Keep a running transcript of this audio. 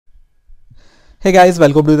Hey guys,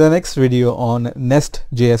 welcome to the next video on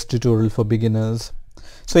Nest.js tutorial for beginners.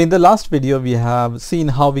 So in the last video we have seen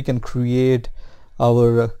how we can create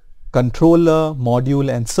our controller,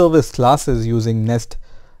 module and service classes using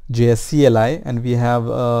Nest.js CLI, and we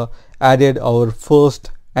have added our first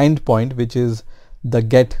endpoint, which is the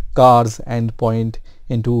getCars endpoint,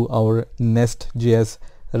 into our Nest.js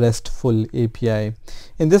RESTful API.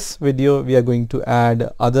 In this video we are going to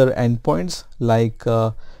add other endpoints like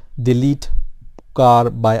delete car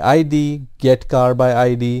by ID, get car by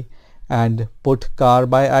ID and put car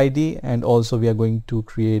by ID, and also we are going to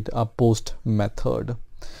create a post method.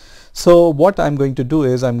 So what I'm going to do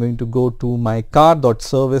is I'm going to go to my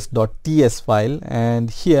car.service.ts file,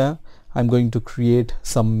 and here I'm going to create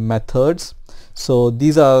some methods. So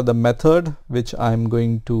these are the method which I'm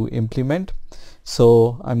going to implement.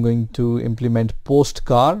 So I'm going to implement post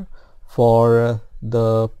car for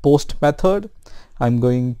the post method. I'm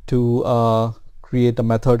going to create a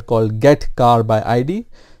method called get car by ID.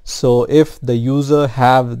 So if the user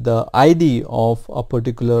have the ID of a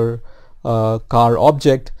particular car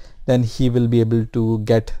object, then he will be able to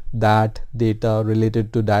get that data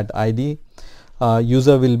related to that ID.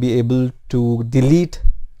 User will be able to delete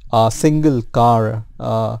a single car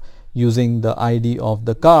using the ID of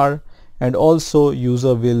the car, and also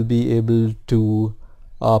user will be able to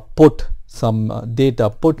put some data.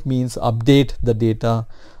 Put means update the data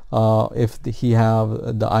if he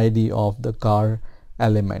have the ID of the car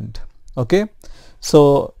element. Okay,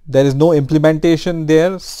 so there is no implementation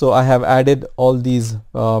there, so I have added all these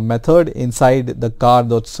method inside the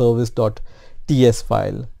car.service.ts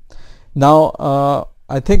file. Now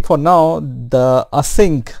I think for now the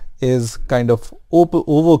async is kind of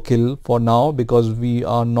overkill for now, because we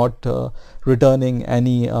are not returning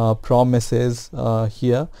any promises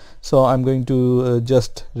here. So I'm going to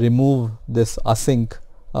just remove this async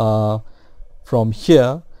from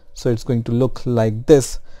here. So it's going to look like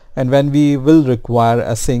this, and when we will require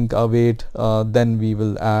async await, then we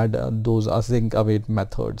will add those async await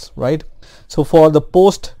methods, right? So for the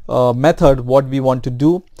post method, what we want to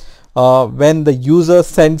do, when the user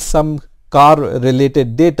sends some car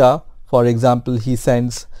related data, for example he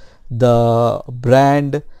sends the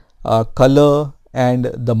brand, color and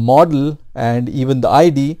the model and even the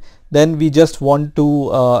ID, then we just want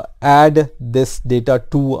to add this data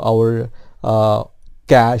to our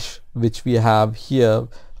cache which we have here,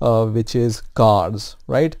 which is cars,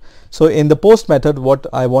 right? So in the post method, what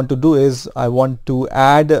I want to do is I want to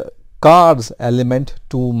add cars element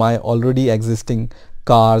to my already existing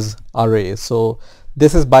cars array. So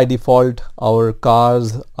this is by default our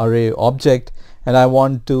cars array object, and I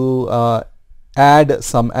want to add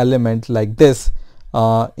some element like this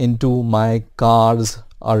into my cars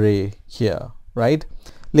array here, right?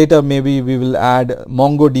 Later maybe we will add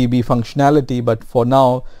MongoDB functionality, but for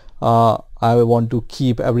now I want to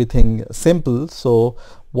keep everything simple. So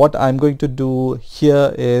what I'm going to do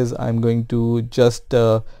here is I'm going to just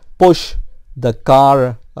push the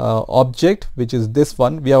car object, which is this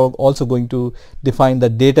one. We are also going to define the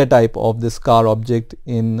data type of this car object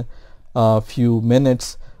in a few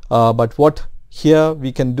minutes, but what here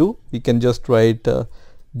we can do, we can just write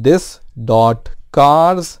this dot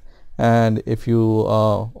cars, and if you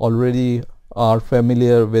already are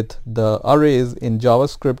familiar with the arrays in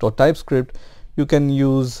JavaScript or TypeScript, you can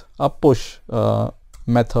use a push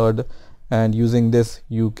method, and using this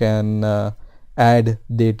you can add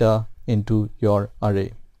data into your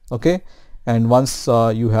array. Okay, and once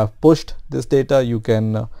you have pushed this data, you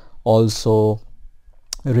can also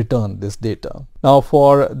return this data. Now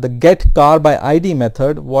for the get car by ID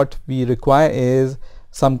method, what we require is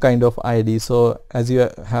some kind of ID. So as you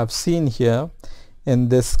have seen here in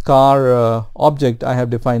this car object, I have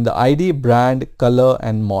defined the ID, brand, color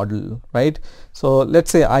and model, right? So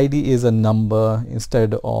let's say ID is a number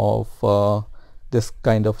instead of this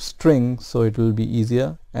kind of string, so it will be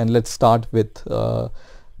easier. And let's start with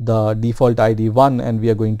the default ID 1, and we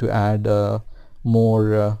are going to add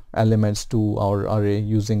more elements to our array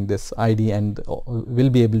using this ID, and we'll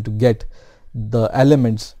be able to get the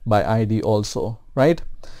elements by ID also, right?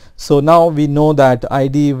 So now we know that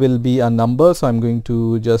ID will be a number, so I'm going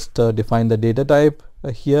to just define the data type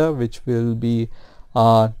here, which will be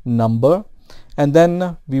a number, and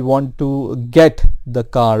then we want to get the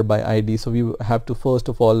car by ID. So we have to first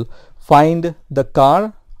of all find the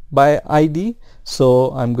car by ID.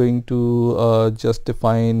 So I'm going to just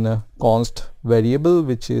define a const variable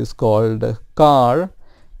which is called car,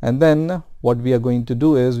 and then what we are going to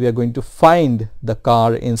do is we are going to find the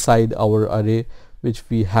car inside our array which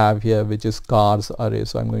we have here, which is cars array.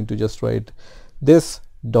 So I'm going to just write this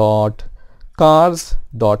dot cars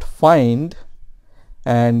dot find,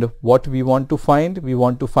 and what we want to find? We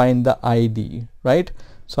want to find the ID, right?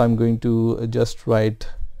 So I'm going to just write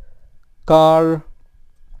car,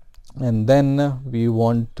 and then we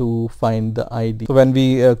want to find the ID. So when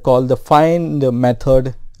we call the find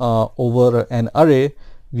method over an array,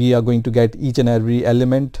 we are going to get each and every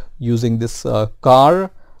element using this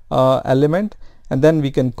car element, and then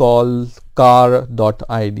we can call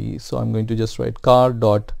car.id. So I'm going to just write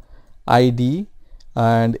car.id,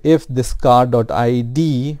 and if this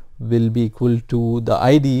car.id will be equal to the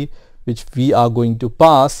ID which we are going to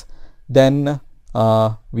pass, then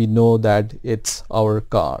we know that it's our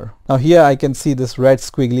car. Now here I can see this red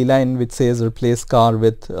squiggly line which says replace car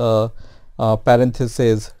with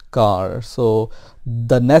parenthesis car. So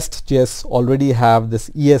the Nest.js already have this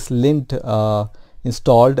ESLint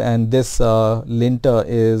installed, and this linter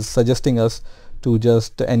is suggesting us to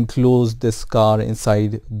just enclose this car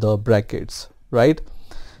inside the brackets, right?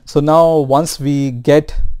 So now once we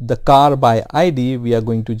get the car by ID, we are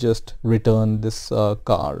going to just return this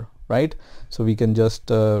car, right? So we can just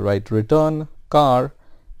write return car,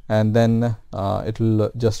 and then it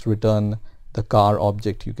will just return the car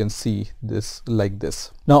object. You can see this like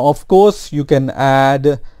this. Now of course you can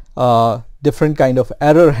add different kind of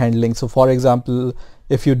error handling. So for example,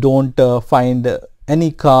 if you don't find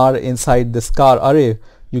any car inside this car array,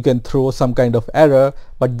 you can throw some kind of error,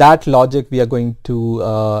 but that logic we are going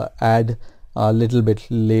to add a little bit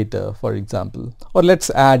later, for example, or let's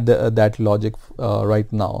add that logic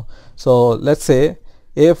right now. So let's say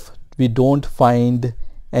if we don't find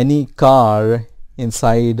any car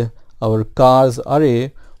inside our cars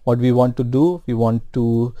array, what we want to do, we want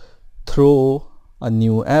to throw a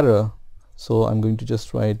new error. So I'm going to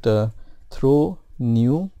just write throw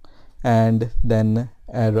new and then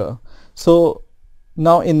error. So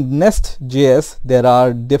now in Nest.js there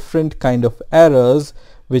are different kind of errors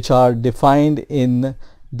which are defined in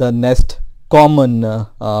the Nest common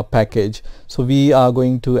package. So we are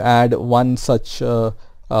going to add one such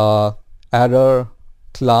error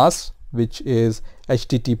class, which is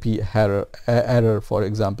HTTP error, for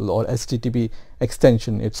example, or HTTP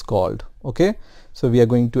extension it's called. Okay, so we are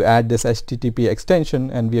going to add this HTTP extension,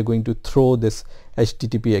 and we are going to throw this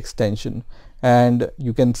HTTP extension. And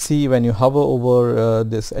you can see when you hover over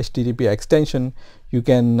this HTTP extension, you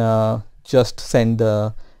can just send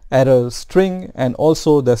the error string and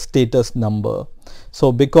also the status number.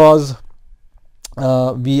 So because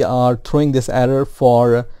we are throwing this error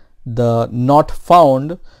for the not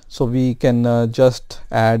found, so we can just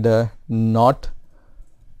add not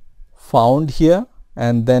found here,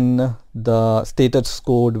 and then the status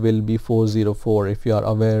code will be 404 if you are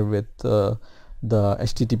aware with the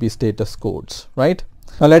HTTP status codes, right?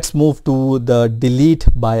 Now let's move to the delete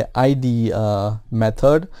by ID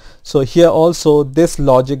method. So here also this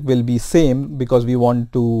logic will be same, because we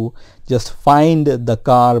want to just find the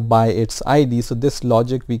car by its ID. So this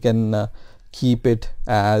logic we can keep it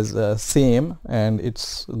as same, and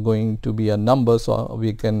it's going to be a number, so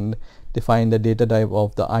we can define the data type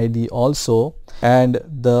of the ID also. And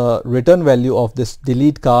the return value of this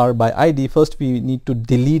delete car by ID, first we need to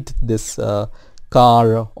delete this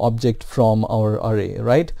car object from our array,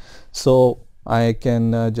 right? So I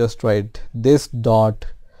can just write this dot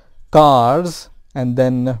cars, and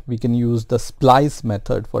then we can use the splice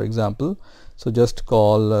method, for example. So just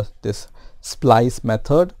call this splice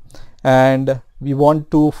method, and we want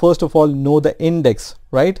to first of all know the index,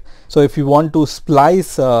 right? So if you want to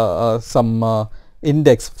splice some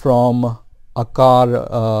index from a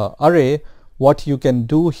car array, what you can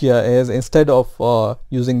do here is, instead of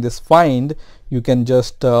using this find, you can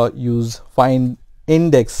just use find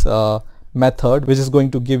index method, which is going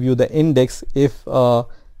to give you the index if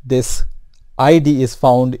this ID is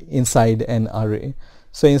found inside an array.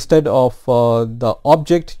 So instead of the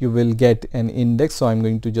object, you will get an index. So I'm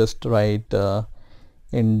going to just write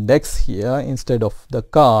index here instead of the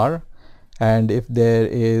car. And if there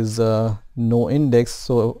is no index,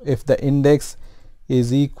 so if the index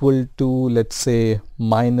is equal to, let's say,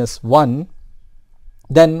 -1,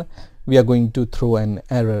 then we are going to throw an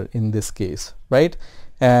error in this case, right?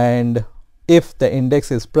 And if the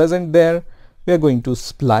index is present there, we are going to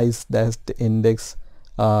splice that index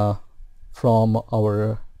from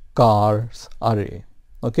our cars array.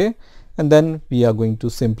 Okay, and then we are going to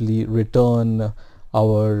simply return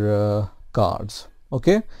our cars.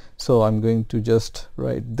 Okay, so I'm going to just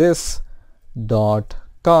write this dot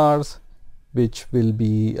cars, which will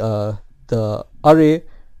be the array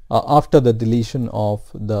after the deletion of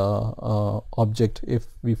the object if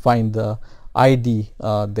we find the ID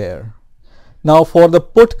there. Now for the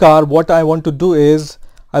put car, what I want to do is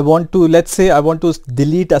I want to, let's say I want to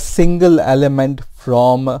delete a single element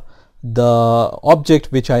from the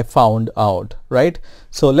object which I found out, right?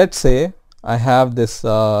 So let's say I have this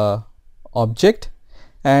object,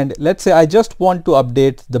 and let's say I just want to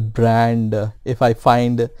update the brand if I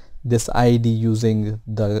find this ID using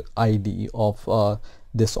the ID of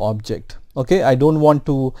this object. Okay, I don't want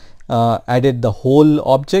to edit the whole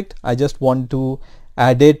object. I just want to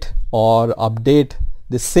edit or update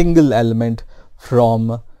the single element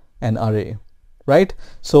from an array, right?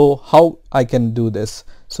 So how I can do this?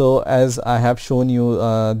 So as I have shown you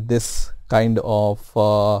this kind of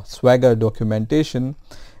Swagger documentation,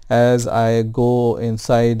 as I go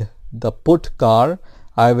inside the put car,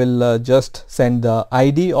 I will just send the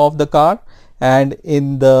ID of the car, and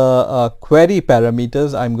in the query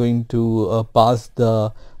parameters I'm going to pass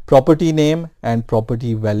the property name and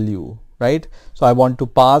property value, right? So I want to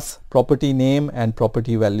pass property name and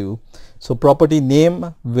property value. So property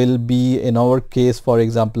name will be, in our case, for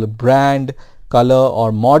example, brand, color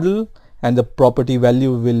or model, and the property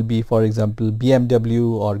value will be, for example,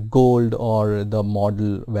 BMW or gold or the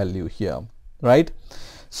model value here, right?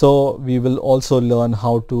 So we will also learn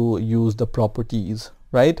how to use the properties,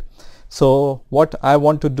 right? So what I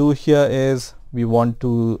want to do here is, we want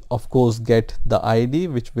to of course get the ID,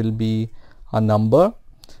 which will be a number,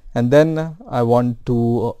 and then I want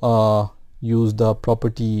to use the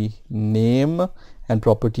property name and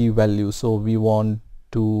property value. So we want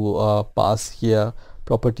to pass here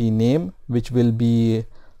property name, which will be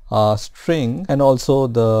a string, and also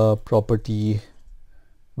the property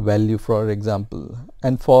value, for example.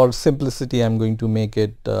 And for simplicity I'm going to make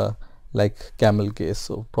it like camel case.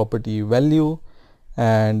 So property value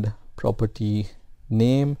and property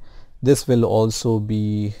name, this will also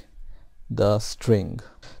be the string.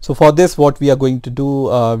 So for this, what we are going to do,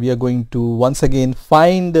 we are going to once again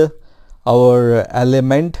find our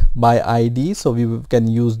element by ID. So we can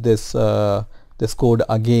use this this code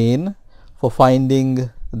again for finding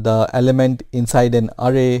the element inside an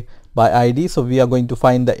array by ID. So we are going to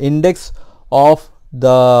find the index of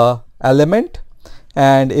the element,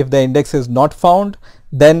 and if the index is not found,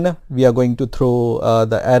 then we are going to throw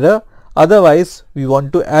the error. Otherwise we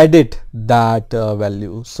want to edit that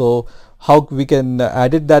value. So how we can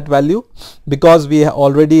edit that value? Because we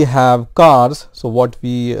already have cars, so what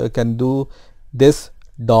we can do, this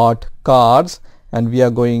dot cars, and we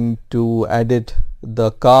are going to edit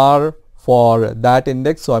the car for that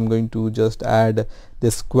index. So I'm going to just add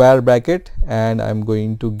this square bracket, and I'm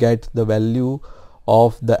going to get the value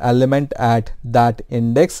of the element at that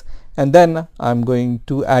index, and then I'm going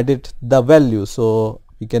to edit the value. So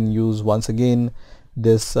we can use once again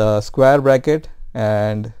this square bracket,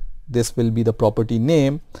 and this will be the property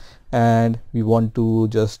name, and we want to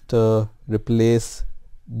just replace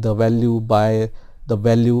the value by the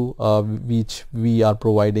value which we are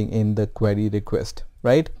providing in the query request,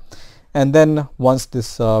 right? And then once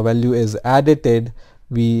this value is edited,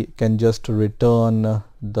 we can just return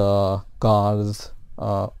the cars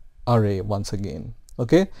array once again.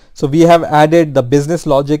 Okay, so we have added the business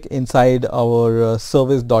logic inside our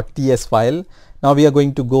service.ts file. Now we are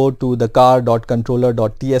going to go to the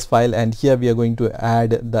car.controller.ts file, and here we are going to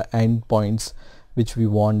add the endpoints which we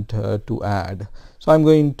want to add. So I'm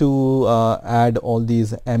going to add all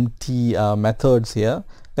these empty methods here.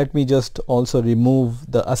 Let me just also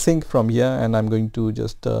remove the async from here, and I'm going to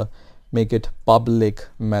just make it public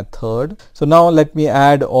method. So now let me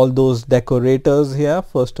add all those decorators here.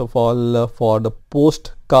 First of all, for the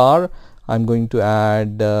post car, I'm going to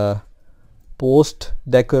add post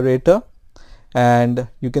decorator, and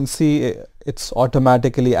you can see it's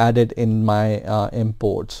automatically added in my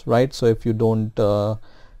imports, right? So if you don't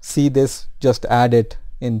see this, just add it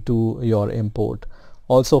into your import.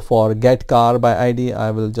 Also for get car by ID,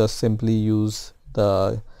 I will just simply use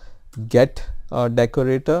the get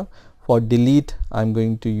decorator. For delete, I'm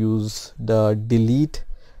going to use the delete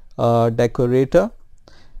decorator,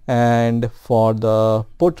 and for the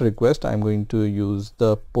put request, I'm going to use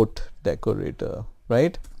the put decorator,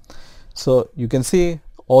 right? So you can see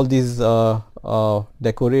all these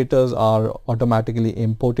decorators are automatically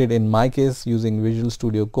imported in my case using Visual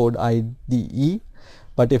Studio Code IDE,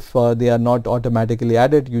 but if they are not automatically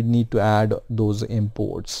added, you need to add those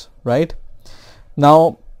imports, right?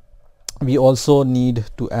 Now we also need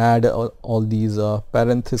to add all these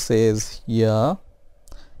parentheses here.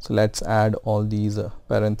 So let's add all these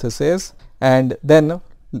parentheses, and then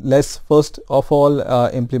let's first of all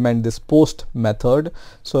implement this post method.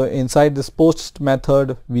 So inside this post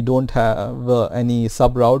method, we don't have any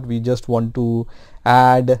sub route. We just want to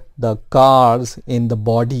add the cars in the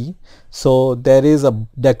body. So there is a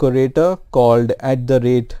decorator called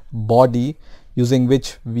 @body, using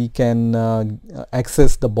which we can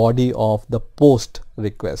access the body of the post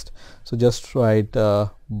request. So just write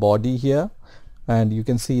body here, and you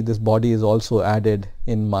can see this body is also added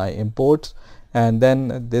in my imports, and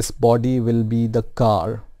then this body will be the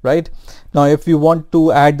car. Right now, if we want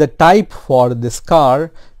to add the type for this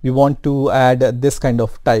car, we want to add this kind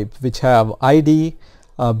of type which have ID,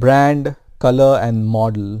 brand, color and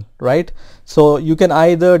model. Right, so you can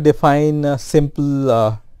either define a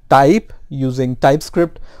simple type using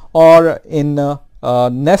TypeScript, or in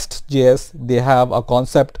Nest.js they have a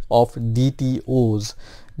concept of DTOs.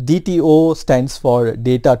 DTO stands for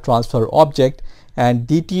data transfer object, and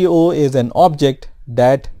DTO is an object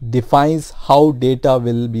that defines how data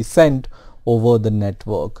will be sent over the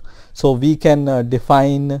network. So we can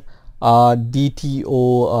define a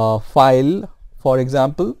DTO file, for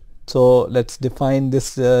example. So let's define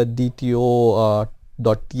this DTO.ts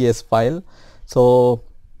file. So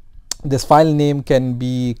this file name can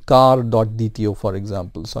be car.dto, for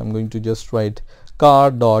example. So I'm going to just write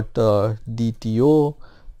car.dto.ts,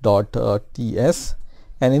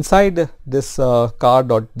 and inside this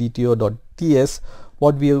car.dto.ts,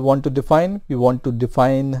 what we want to define? We want to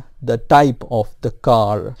define the type of the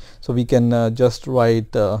car. So we can just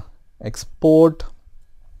write export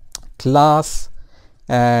class,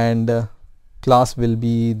 and class will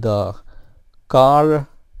be the car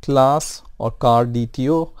class or car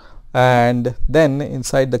DTO, and then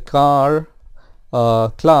inside the car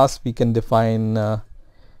class we can define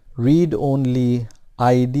read only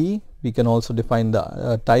ID. We can also define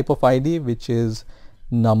the type of ID, which is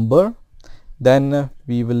number. Then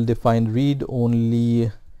we will define read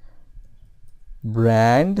only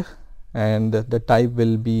brand, and the type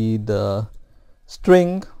will be the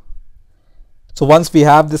string. So once we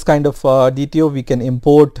have this kind of DTO, we can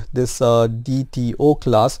import this DTO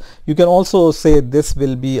class. You can also say this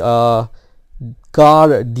will be a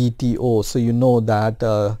car DTO, so you know that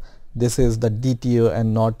this is the DTO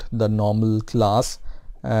and not the normal class.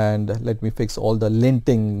 And let me fix all the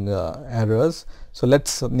linting errors. So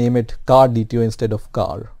let's name it car DTO instead of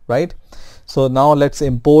car. Right, so now let's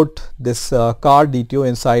import this car DTO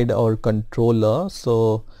inside our controller.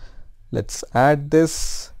 So let's add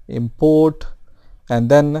this import, and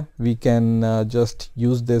then we can just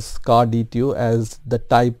use this car DTO as the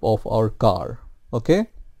type of our car. Okay,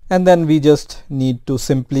 and then we just need to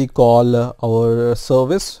simply call our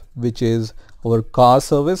service, which is our car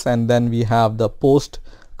service, and then we have the post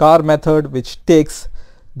car method which takes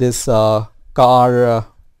this car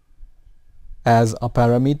as a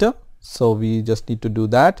parameter. So we just need to do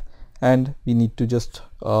that, and we need to just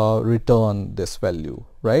return this value.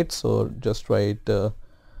 Right, so just write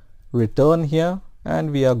return here,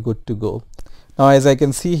 and we are good to go. Now as I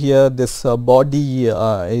can see here, this body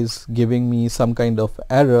is giving me some kind of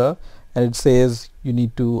error, and it says you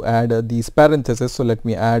need to add these parentheses. So let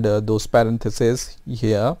me add those parentheses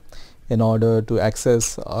here in order to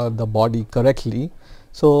access the body correctly.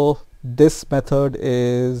 So this method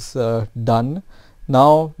is done.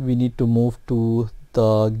 Now we need to move to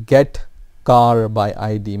the get car by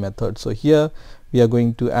ID method. So here we are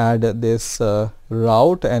going to add this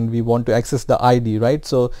route, and we want to access the ID. Right,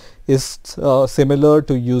 so it's similar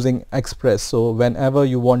to using express. So whenever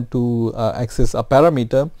you want to access a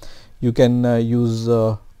parameter, you can use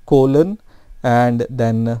colon and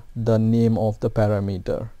then the name of the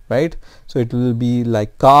parameter. Right, so it will be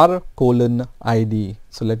like car colon ID.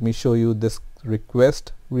 So let me show you this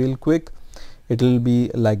request real quick. It will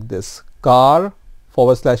be like this: car /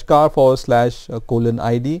 colon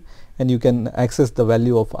ID, and you can access the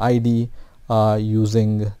value of ID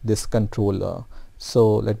using this controller.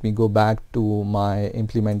 So let me go back to my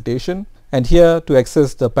implementation, and here to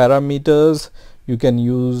access the parameters you can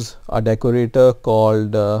use a decorator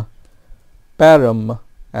called param,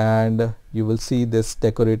 and you will see this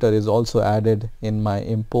decorator is also added in my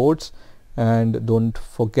imports. And don't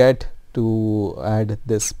forget to add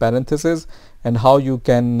this parenthesis. And how you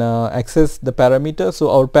can access the parameter: so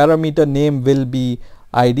our parameter name will be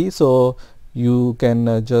ID, so you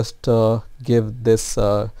can just give this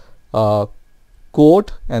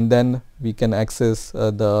quote, and then we can access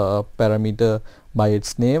the parameter by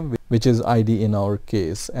its name, which is ID in our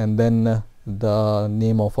case, and then the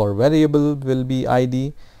name of our variable will be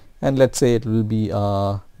ID, and let's say it will be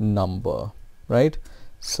a number. Right,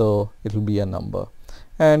 so it will be a number,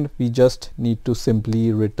 and we just need to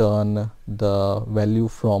simply return the value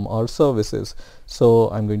from our services. So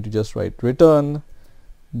I'm going to just write return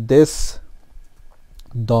this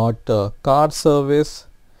dot car service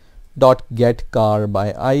dot get car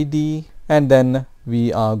by ID, and then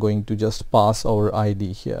we are going to just pass our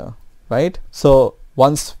ID here, right? So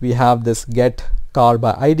once we have this get car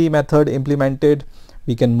by ID method implemented,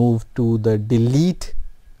 we can move to the delete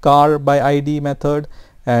car by ID method,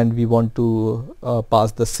 and we want to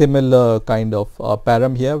pass the similar kind of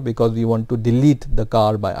param here because we want to delete the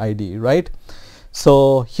car by ID, right?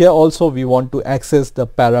 So here also we want to access the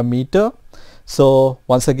parameter. So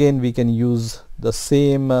once again we can use the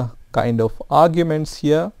same kind of arguments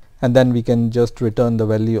here, and then we can just return the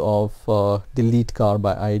value of delete car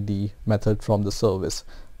by ID method from the service,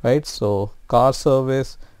 right? So car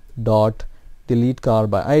service dot delete car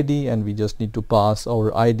by ID, and we just need to pass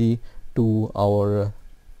our ID to our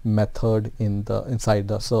method inside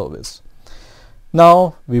the service.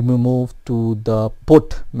 Now we move to the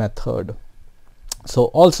put method. So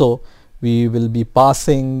also we will be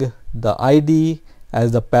passing the ID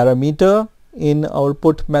as the parameter in our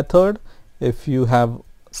put method. If you have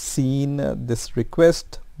seen this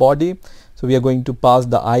request body, so we are going to pass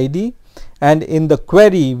the ID, and in the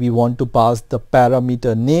query we want to pass the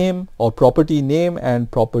parameter name or property name and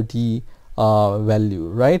property value,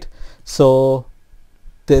 right? So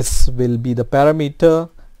this will be the parameter,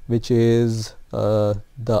 which is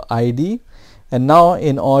the ID. And now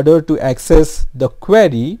in order to access the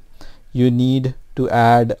query, you need to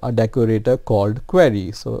add a decorator called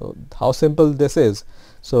query. So how simple this is.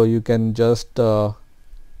 So you can just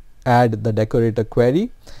add the decorator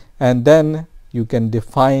query, and then you can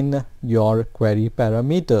define your query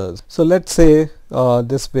parameters. So let's say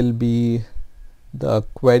this will be the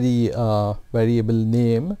query variable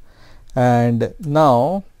name, and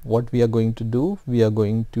now what we are going to do, we are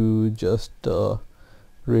going to just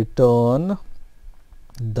return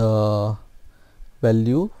the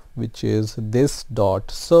value, which is this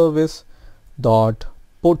dot service dot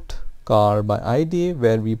put car by ID,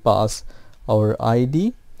 where we pass our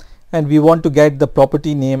ID, and we want to get the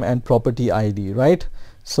property name and property ID, right?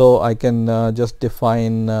 So I can just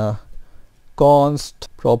define const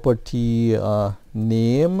property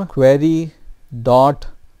name query dot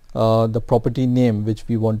the property name which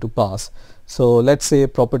we want to pass. So let's say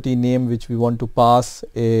property name which we want to pass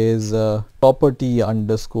is property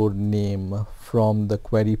underscore name from the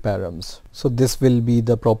query params. So this will be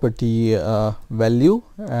the property value,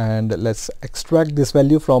 and let's extract this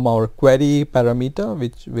value from our query parameter,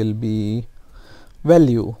 which will be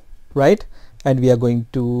value, right? And we are going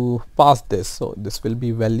to pass this. So this will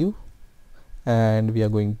be value, and we are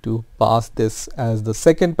going to pass this as the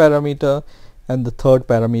second parameter, and the third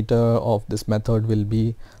parameter of this method will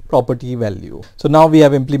be property value. So now we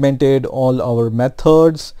have implemented all our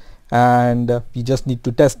methods, and we just need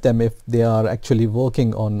to test them if they are actually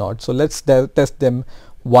working or not. So let's test them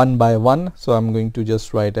one by one. So I'm going to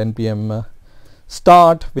just write npm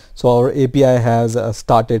start. So our API has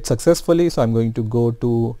started successfully. So I'm going to go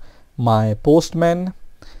to my postman,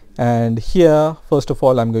 and here first of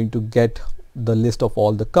all I'm going to get the list of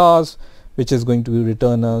all the cars, which is going to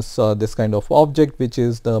return us this kind of object, which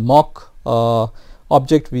is the mock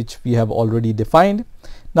object which we have already defined.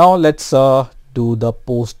 Now let's do the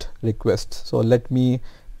post request. So let me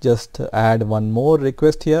just add one more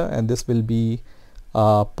request here, and this will be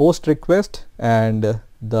post request, and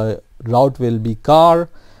the route will be car.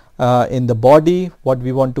 In the body, what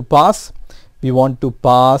we want to pass, we want to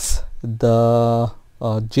pass the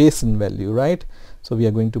JSON value, right? So we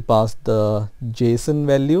are going to pass the JSON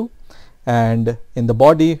value, and in the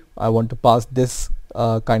body I want to pass this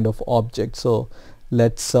kind of object. So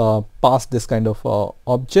let's pass this kind of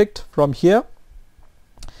object from here,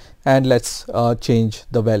 and let's change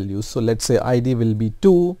the values. So let's say ID will be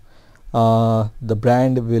 2, the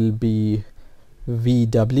brand will be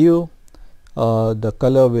VW, the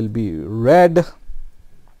color will be red,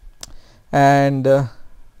 and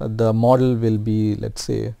the model will be, let's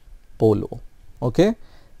say, Polo. Okay,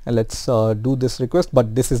 and let's do this request,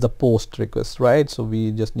 but this is the post request, right? So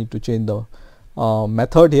we just need to change the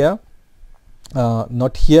method here,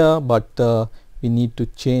 not here, but we need to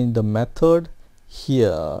change the method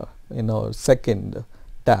here in our second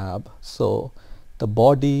tab. So the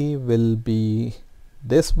body will be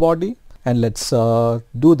this body, and let's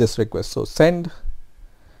do this request. So send,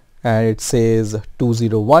 and it says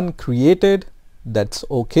 201 created. That's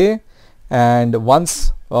okay. And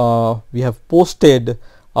once we have posted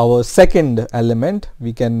our second element,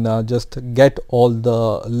 we can just get all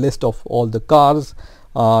the list of all the cars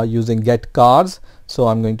using get cars. So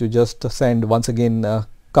I'm going to just send once again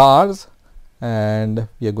cars, and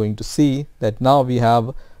we are going to see that now we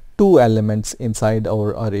have 2 elements inside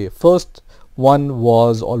our array. First one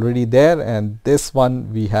was already there, and this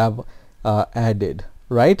one we have added,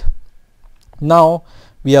 right? Now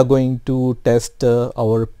we are going to test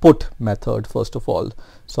our put method first of all.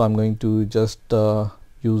 So I'm going to just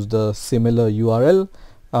use the similar URL,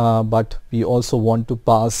 but we also want to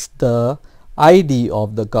pass the ID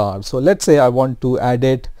of the car. So let's say I want to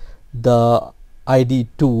edit the ID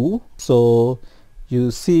 2. So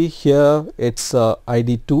you see here it's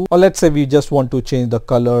ID 2, or let's say we just want to change the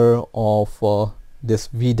color of this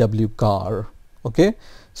VW car. Okay,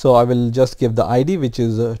 so I will just give the ID, which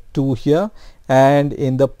is 2 here, and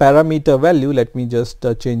in the parameter value let me just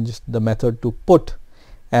change the method to put,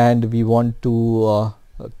 and we want to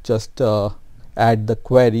just add the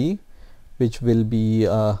query, which will be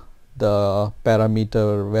the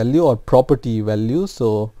parameter value or property value.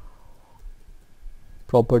 So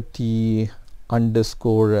property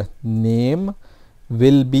underscore name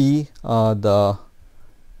will be the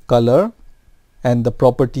color, and the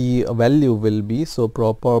property value will be, so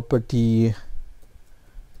property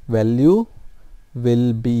value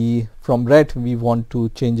will be from red, we want to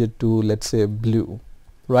change it to, let's say, blue,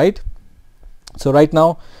 right? So right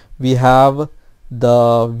now we have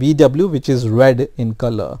the VW, which is red in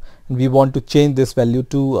color, and we want to change this value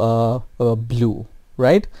to blue,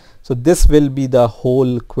 right? So this will be the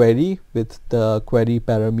whole query with the query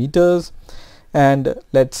parameters, and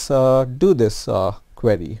let's do this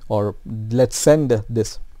query, or let's send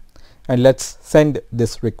this, and let's send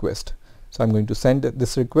this request. So I'm going to send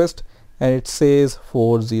this request, and it says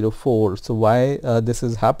 404. So why this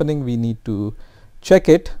is happening, we need to check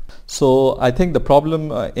it. So I think the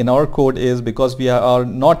problem in our code is because we are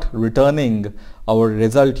not returning our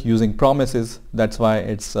result using promises. That's why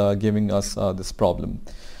it's giving us this problem.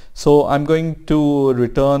 So I'm going to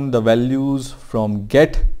return the values from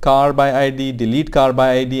get car by ID, delete car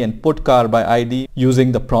by ID, and put car by ID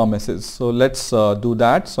using the promises. So let's do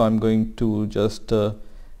that. So I'm going to just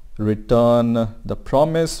return the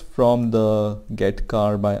promise from the get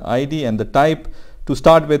car by ID, and the type to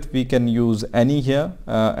start with we can use any here,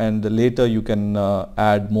 and later you can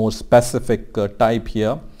add more specific type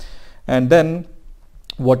here. And then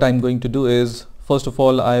what I'm going to do is, first of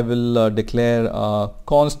all, I will declare a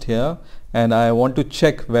const here, and I want to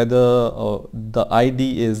check whether the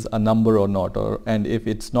ID is a number or not, and if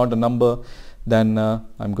it's not a number, then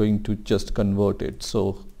I'm going to just convert it.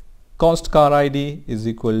 So const car ID is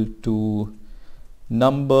equal to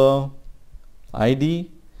number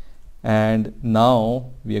ID, and now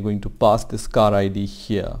we are going to pass this car ID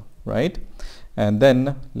here, right? And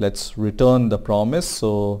then let's return the promise.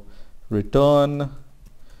 So return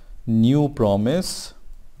new promise,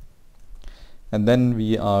 and then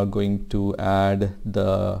we are going to add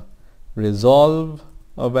the resolve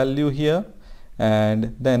value here,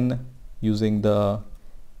 and then using the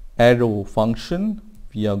arrow function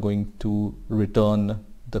we are going to return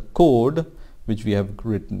the code which we have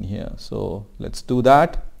written here. So let's do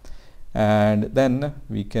that, and then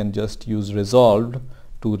we can just use resolved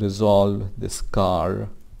to resolve this car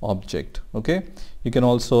object. Okay, you can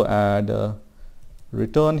also add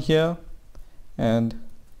return here and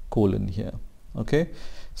colon here. Okay,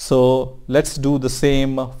 so let's do the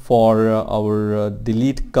same for our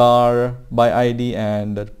delete car by ID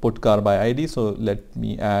and put car by ID. So let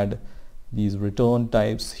me add these return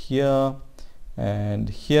types here and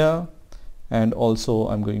here, and also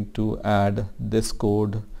I'm going to add this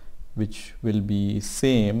code which will be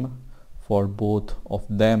same for both of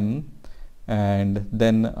them, and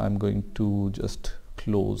then I'm going to just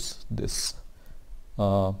close this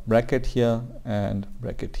bracket here and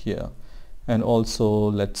bracket here, and also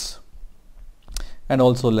let's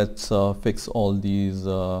fix all these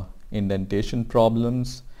indentation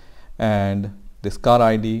problems. And this car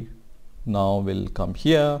ID now will come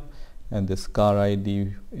here, and this car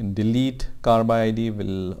ID in delete car by ID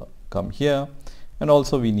will come here, and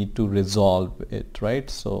also we need to resolve it, right?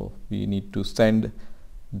 So we need to send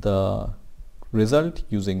the result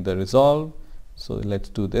using the resolve. So let's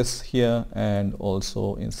do this here, and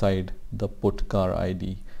also inside the put car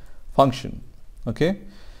ID function. Okay,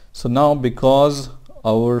 so now because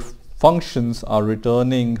our functions are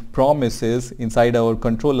returning promises inside our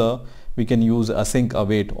controller, we can use async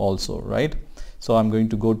await also, right? So I'm going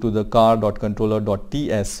to go to the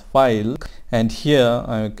car.controller.ts file, and here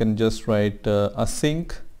I can just write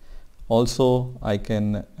async. Also I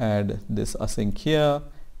can add this async here,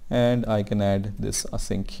 and I can add this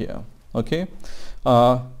async here. Okay,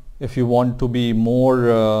 if you want to be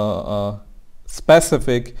more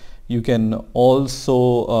specific, you can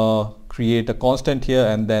also create a constant here,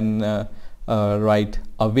 and then write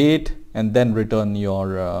await and then return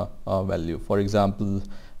your value. For example,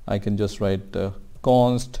 I can just write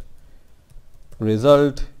const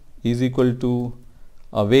result is equal to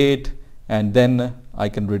await, and then I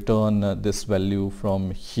can return this value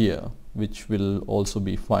from here, which will also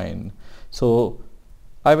be fine. So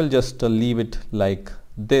I will just leave it like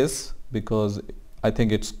this because I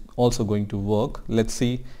think it's also going to work. Let's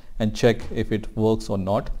see and check if it works or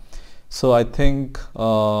not. So I think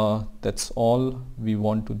that's all we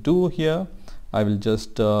want to do here. I will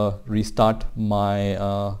just restart my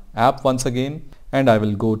app once again, and I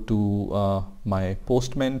will go to my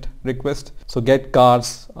postman request. So get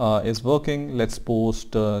cars is working. Let's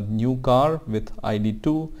post a new car with ID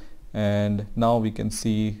 2, and now we can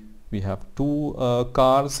see we have two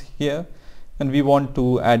cars here, and we want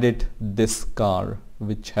to edit this car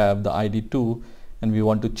which have the ID 2, and we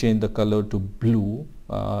want to change the color to blue.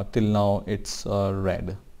 Till now it's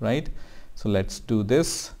red, right? So let's do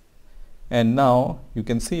this, and now you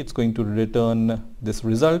can see it's going to return this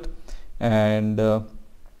result, and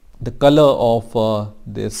the color of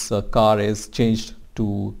this car is changed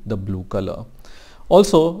to the blue color.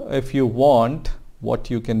 Also, if you want, what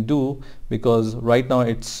you can do, because right now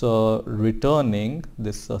it's returning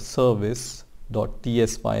this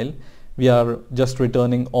service.ts file, we are just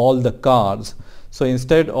returning all the cars. So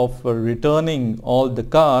instead of returning all the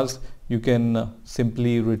cars, you can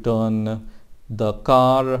simply return the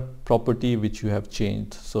car property which you have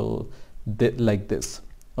changed. So like this.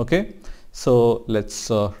 Okay, so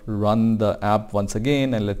let's run the app once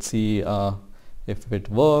again, and let's see if it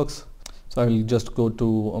works. So I will just go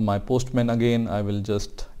to my postman again. I will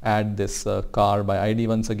just add this car by ID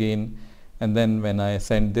once again, and then when I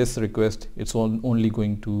send this request, it's only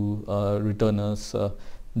going to return us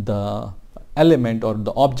the element or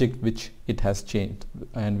the object which it has changed,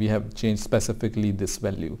 and we have changed specifically this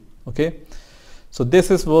value. Okay, so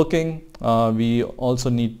this is working. We also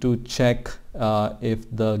need to check if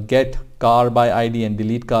the get car by ID and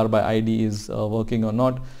delete car by ID is working or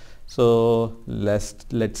not. So let's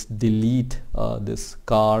delete this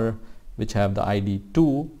car which have the ID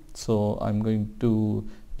 2. So I'm going to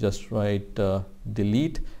just write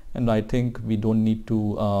delete, and I think we don't need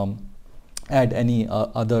to add any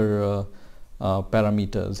other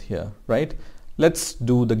parameters here, right? Let's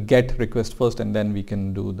do the get request first, and then we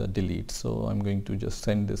can do the delete. So I'm going to just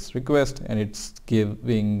send this request, and it's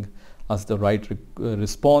giving us the right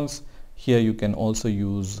response. Here you can also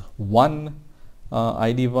use one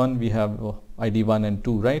ID 1. We have ID 1 and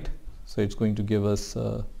 2, right? So it's going to give us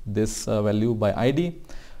this value by ID.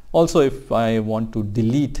 Also, if I want to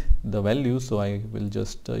delete the value, so I will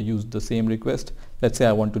just use the same request. Let's say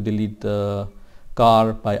I want to delete the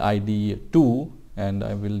car by ID 2, and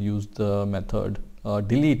I will use the method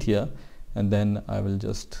delete here, and then I will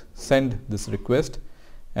just send this request,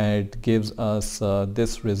 and it gives us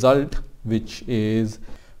this result, which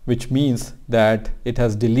means that it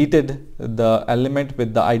has deleted the element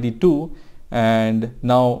with the ID 2, and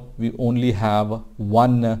now we only have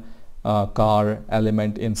one car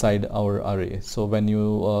element inside our array. So when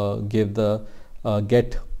you give the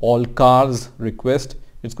get all cars request,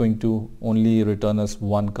 it's going to only return us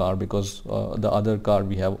one car, because the other car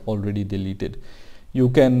we have already deleted. You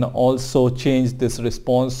can also change this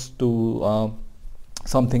response to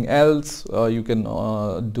something else. You can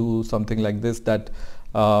do something like this, that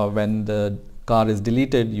when the car is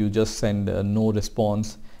deleted, you just send no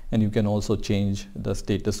response, and you can also change the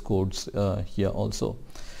status codes here also.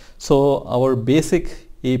 So our basic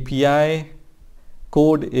API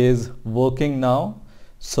code is working now.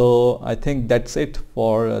 So I think that's it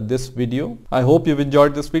for this video. I hope you've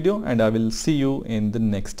enjoyed this video, and I will see you in the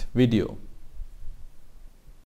next video.